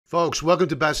Folks, welcome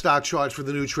to Best Stock Charts for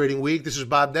the new trading week. This is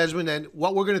Bob Desmond, and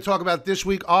what we're going to talk about this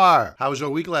week are, how was our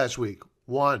week last week?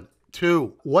 1,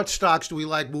 2, what stocks do we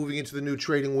like moving into the new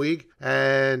trading week?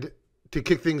 And to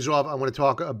kick things off, I want to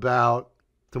talk about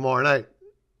tomorrow night,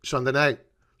 Sunday Night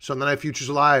Futures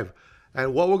Live.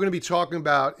 And what we're going to be talking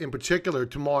about in particular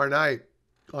tomorrow night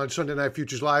on Sunday Night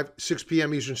Futures Live, 6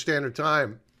 p.m. Eastern Standard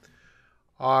Time,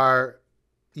 are,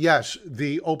 yes,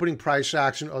 the opening price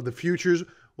action of the futures.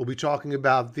 We'll be talking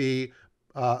about the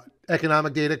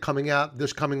economic data coming out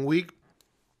this coming week.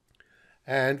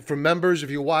 And for members,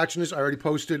 if you're watching this, I already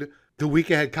posted the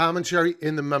week ahead commentary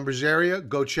in the members area.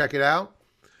 Go check it out.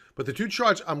 But the two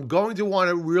charts I'm going to want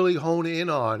to really hone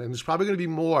in on, and there's probably going to be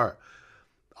more,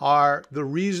 are the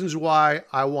reasons why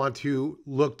I want to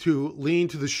look to lean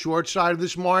to the short side of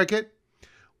this market.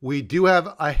 We do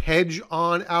have a hedge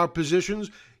on our positions,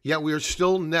 yet we are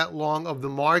still net long of the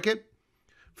market,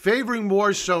 favoring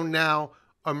more so now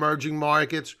emerging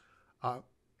markets,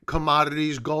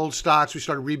 commodities, gold stocks. We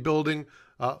started rebuilding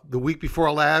the week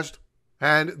before last.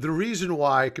 And the reason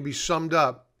why can be summed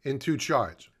up in two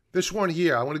charts. This one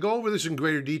here, I want to go over this in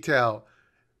greater detail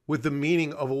with the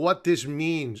meaning of what this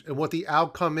means and what the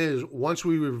outcome is once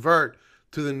we revert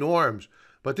to the norms.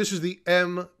 But this is the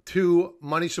M2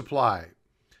 money supply.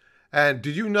 And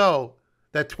did you know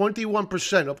that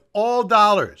 21% of all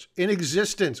dollars in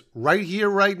existence right here,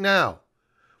 right now,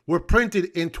 were printed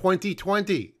in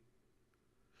 2020?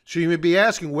 So you may be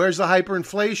asking, where's the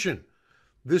hyperinflation?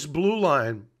 This blue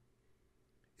line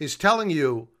is telling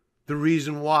you the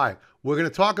reason why. We're going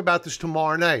to talk about this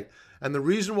tomorrow night. And the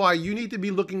reason why you need to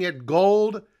be looking at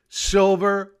gold,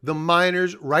 silver, the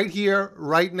miners right here,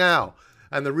 right now.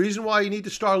 And the reason why you need to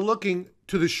start looking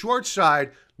to the short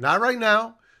side, not right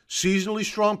now, seasonally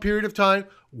strong period of time.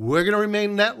 We're going to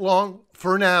remain net long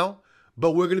for now,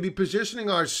 but we're going to be positioning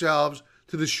ourselves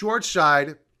to the short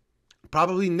side,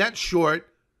 probably net short,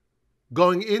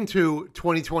 going into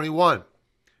 2021,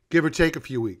 give or take a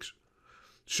few weeks.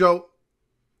 So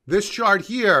this chart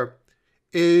here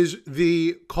is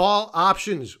the call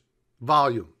options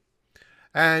volume.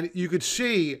 And you could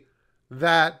see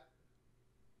that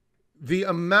the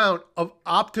amount of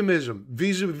optimism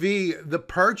vis-a-vis the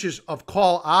purchase of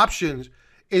call options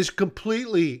is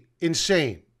completely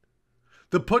insane.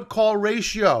 The put-call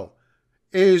ratio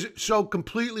is so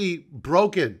completely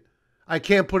broken, I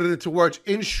can't put it into words.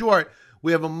 In short,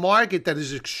 we have a market that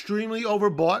is extremely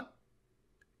overbought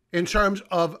in terms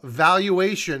of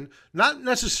valuation, not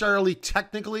necessarily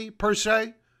technically per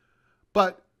se,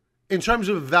 but in terms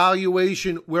of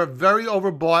valuation, we're very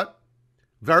overbought,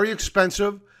 very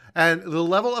expensive, and the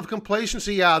level of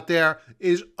complacency out there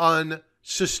is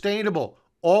unsustainable.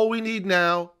 All we need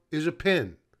now is a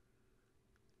pin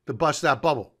to bust that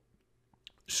bubble.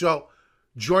 So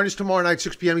join us tomorrow night,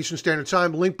 6 p.m. Eastern Standard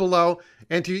Time. Link below.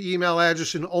 Enter your email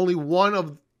address in only one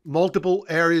of multiple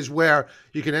areas where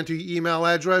you can enter your email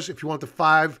address. If you want the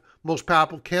 5 most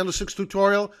powerful candlesticks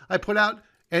tutorial I put out,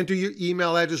 enter your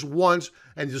email address once,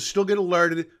 and you'll still get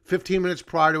alerted 15 minutes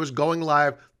prior to us going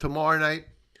live tomorrow night.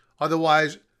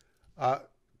 Otherwise,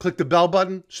 click the bell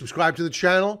button, subscribe to the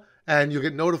channel, and you'll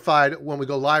get notified when we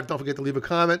go live. Don't forget to leave a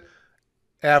comment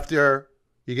after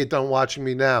you get done watching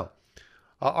me now.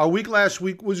 Our week last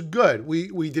week was good.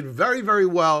 We did very, very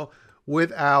well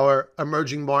with our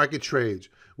emerging market trades.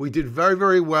 We did very,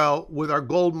 very well with our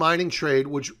gold mining trade,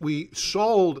 which we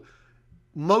sold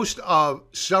most of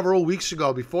several weeks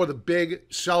ago before the big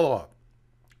sell-off.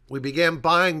 We began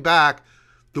buying back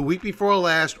the week before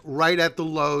last, right at the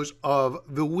lows of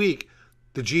the week.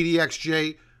 The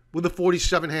GDXJ with a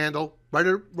 47 handle, right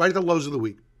at the lows of the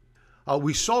week.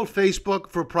 We sold Facebook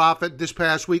for profit this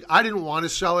past week. I didn't want to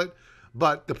sell it,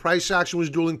 but the price action was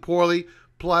doing poorly.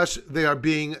 Plus, they are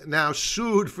being now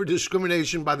sued for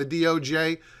discrimination by the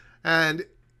DOJ. And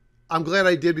I'm glad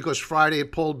I did because Friday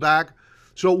it pulled back.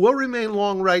 So we'll remain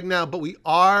long right now, but we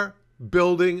are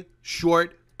building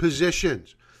short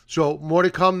positions. So more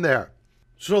to come there.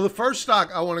 So the first stock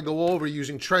I want to go over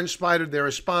using TrendSpider, they're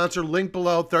a sponsor, link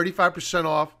below, 35%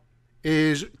 off,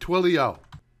 is Twilio.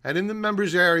 And in the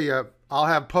members area, I'll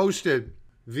have posted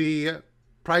the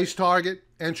price target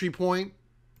entry point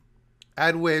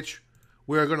at which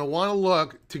we're going to want to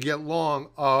look to get long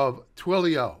of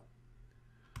Twilio.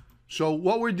 So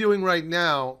what we're doing right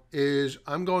now is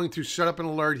I'm going to set up an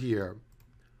alert here.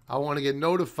 I want to get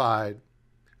notified.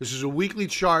 This is a weekly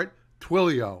chart,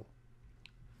 Twilio.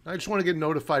 I just want to get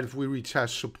notified if we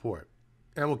retest support.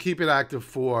 And we'll keep it active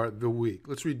for the week.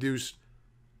 Let's reduce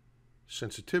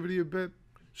sensitivity a bit.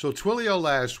 So Twilio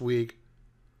last week,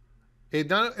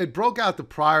 it broke out the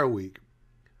prior week.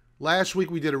 Last week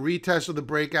we did a retest of the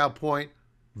breakout point,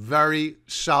 Very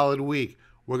solid week.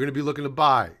 We're going to be looking to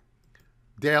buy.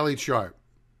 Daily chart.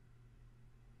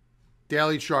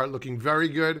 Daily chart looking very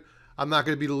good. I'm not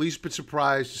going to be the least bit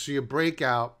surprised to see a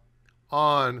breakout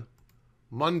on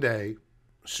Monday.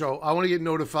 So I want to get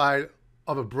notified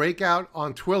of a breakout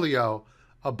on Twilio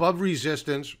above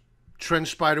resistance.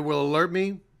 TrendSpider will alert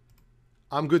me.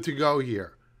 I'm good to go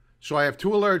here. So I have 2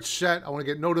 alerts set. I want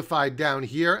to get notified down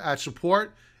here at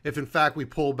support if in fact we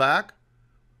pull back,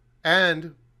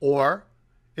 and or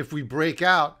if we break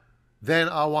out, then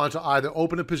I want to either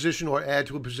open a position or add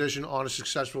to a position on a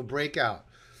successful breakout.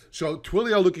 So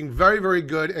Twilio looking very, very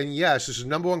good. And yes, this is the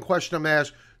number one question I'm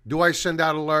asked. Do I send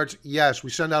out alerts? Yes, we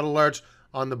send out alerts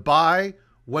on the buy,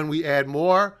 when we add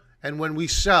more, and when we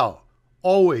sell.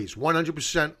 Always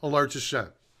 100% alerts are sent.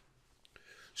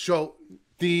 So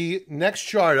the next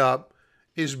chart up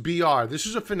is BR. This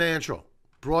is a financial,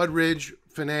 Broadridge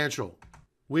Financial.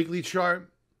 Weekly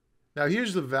chart. Now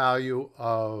here's the value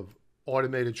of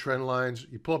automated trend lines.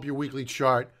 You pull up your weekly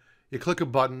chart, you click a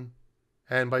button,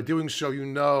 and by doing so, you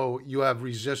know you have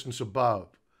resistance above.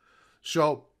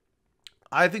 So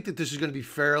I think that this is going to be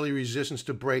fairly resistance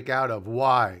to break out of.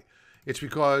 Why? It's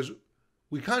because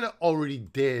we kind of already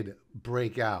did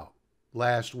break out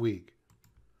last week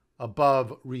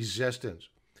above resistance.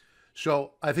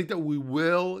 So I think that we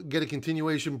will get a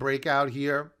continuation breakout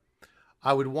here.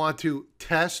 I would want to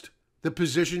test the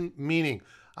position, meaning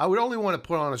I would only want to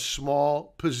put on a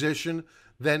small position,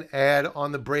 then add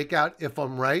on the breakout if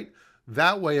I'm right.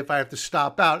 That way, if I have to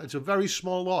stop out, it's a very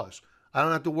small loss. I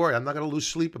don't have to worry. I'm not going to lose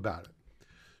sleep about it.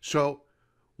 So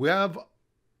we have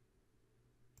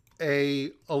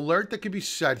a alert that can be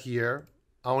set here.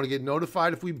 I want to get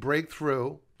notified if we break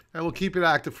through, and we'll keep it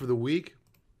active for the week.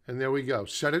 And there we go.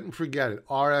 Set it and forget it.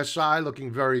 RSI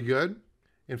looking very good.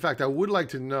 In fact, I would like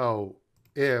to know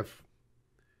if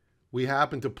we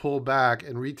happen to pull back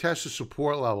and retest the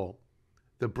support level,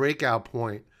 the breakout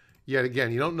point. Yet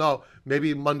again, you don't know.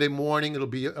 Maybe Monday morning, it'll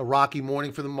be a rocky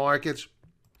morning for the markets,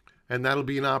 and that'll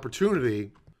be an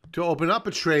opportunity to open up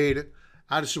a trade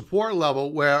at a support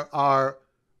level where our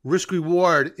risk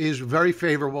reward is very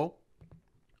favorable.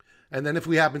 And then if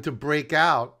we happen to break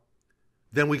out,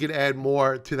 then we can add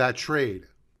more to that trade.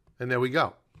 And there we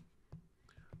go.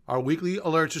 Our weekly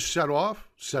alerts are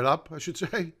set up, I should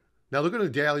say. Now look at the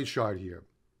daily chart here.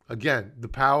 Again, the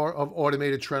power of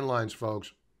automated trend lines,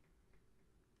 folks.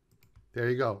 There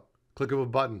you go. Click of a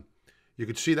button. You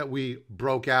can see that we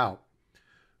broke out.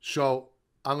 So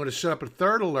I'm going to set up a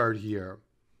third alert here.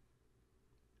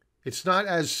 It's not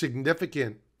as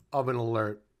significant of an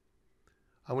alert.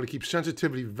 I'm going to keep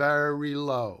sensitivity very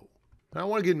low. And I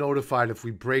want to get notified if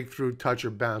we break through, touch,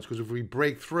 or bounce, because if we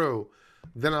break through,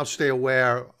 then I'll stay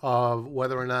aware of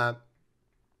whether or not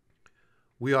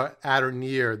we are at or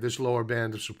near this lower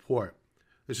band of support.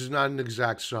 This is not an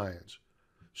exact science.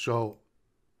 So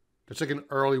that's like an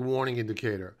early warning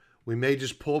indicator. We may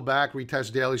just pull back,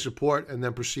 retest daily support, and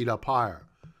then proceed up higher.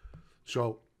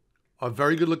 So a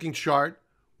very good looking chart.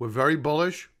 We're very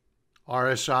bullish.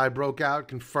 RSI broke out,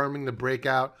 confirming the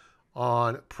breakout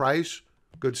on price.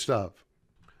 Good stuff.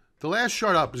 The last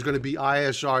chart up is going to be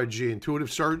ISRG,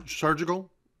 Intuitive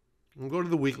Surgical. We'll go to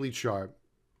the weekly chart.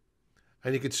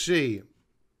 And you can see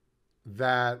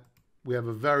that we have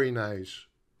a very nice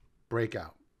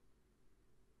breakout.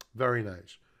 Very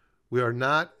nice. We are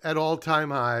not at all-time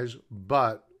highs,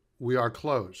 but we are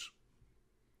close.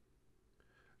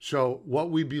 So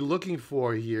what we'd be looking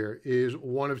for here is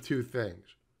one of two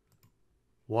things.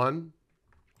 One,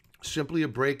 simply a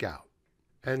breakout.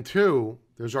 And two,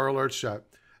 there's our alert set.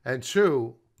 And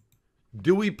two,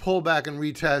 do we pull back and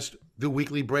retest the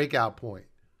weekly breakout point?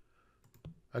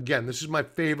 Again, this is my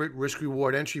favorite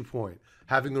risk-reward entry point.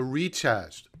 Having a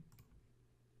retest.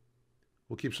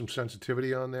 We'll keep some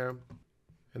sensitivity on there.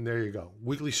 And there you go.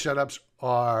 Weekly setups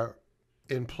are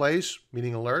in place,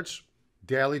 meaning alerts.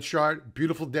 Daily chart,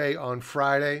 beautiful day on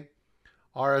Friday.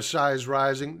 RSI is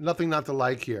rising. Nothing not to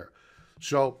like here.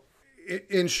 So,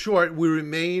 in short, we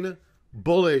remain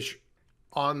bullish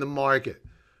on the market.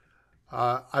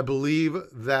 I believe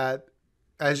that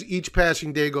as each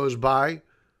passing day goes by,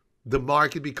 the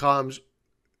market becomes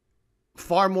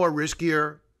far more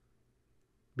riskier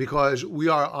because we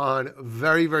are on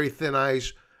very, very thin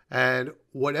ice. And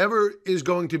whatever is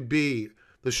going to be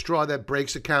the straw that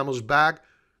breaks the camel's back,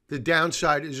 the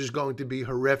downside is just going to be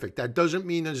horrific. That doesn't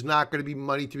mean there's not going to be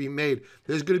money to be made.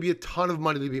 There's going to be a ton of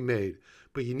money to be made,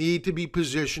 but you need to be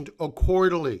positioned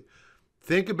accordingly.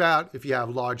 Think about if you have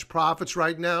large profits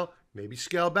right now, maybe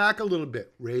scale back a little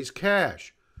bit, raise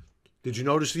cash. Did you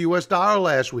notice the US dollar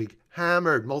last week?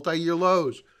 Hammered, multi-year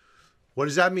lows. What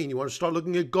does that mean? You want to start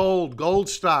looking at gold, gold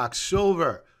stocks,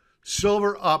 silver.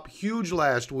 Silver up huge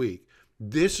last week.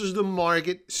 This is the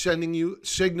market sending you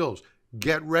signals.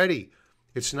 Get ready.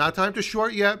 It's not time to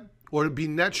short yet or to be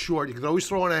net short. You can always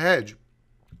throw on a hedge.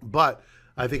 But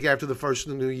I think after the first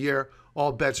of the new year,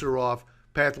 all bets are off.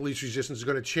 Path of least resistance is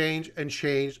going to change and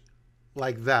change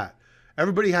like that.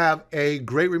 Everybody have a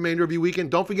great remainder of your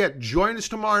weekend. Don't forget, join us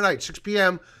tomorrow night, 6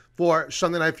 p.m. for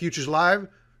Sunday Night Futures Live,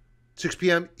 6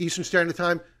 p.m. Eastern Standard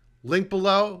Time. Link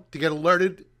below to get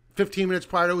alerted 15 minutes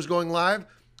prior to us going live.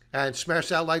 And smash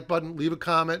that like button, leave a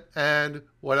comment, and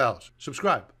what else?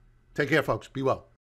 Subscribe. Take care, folks. Be well.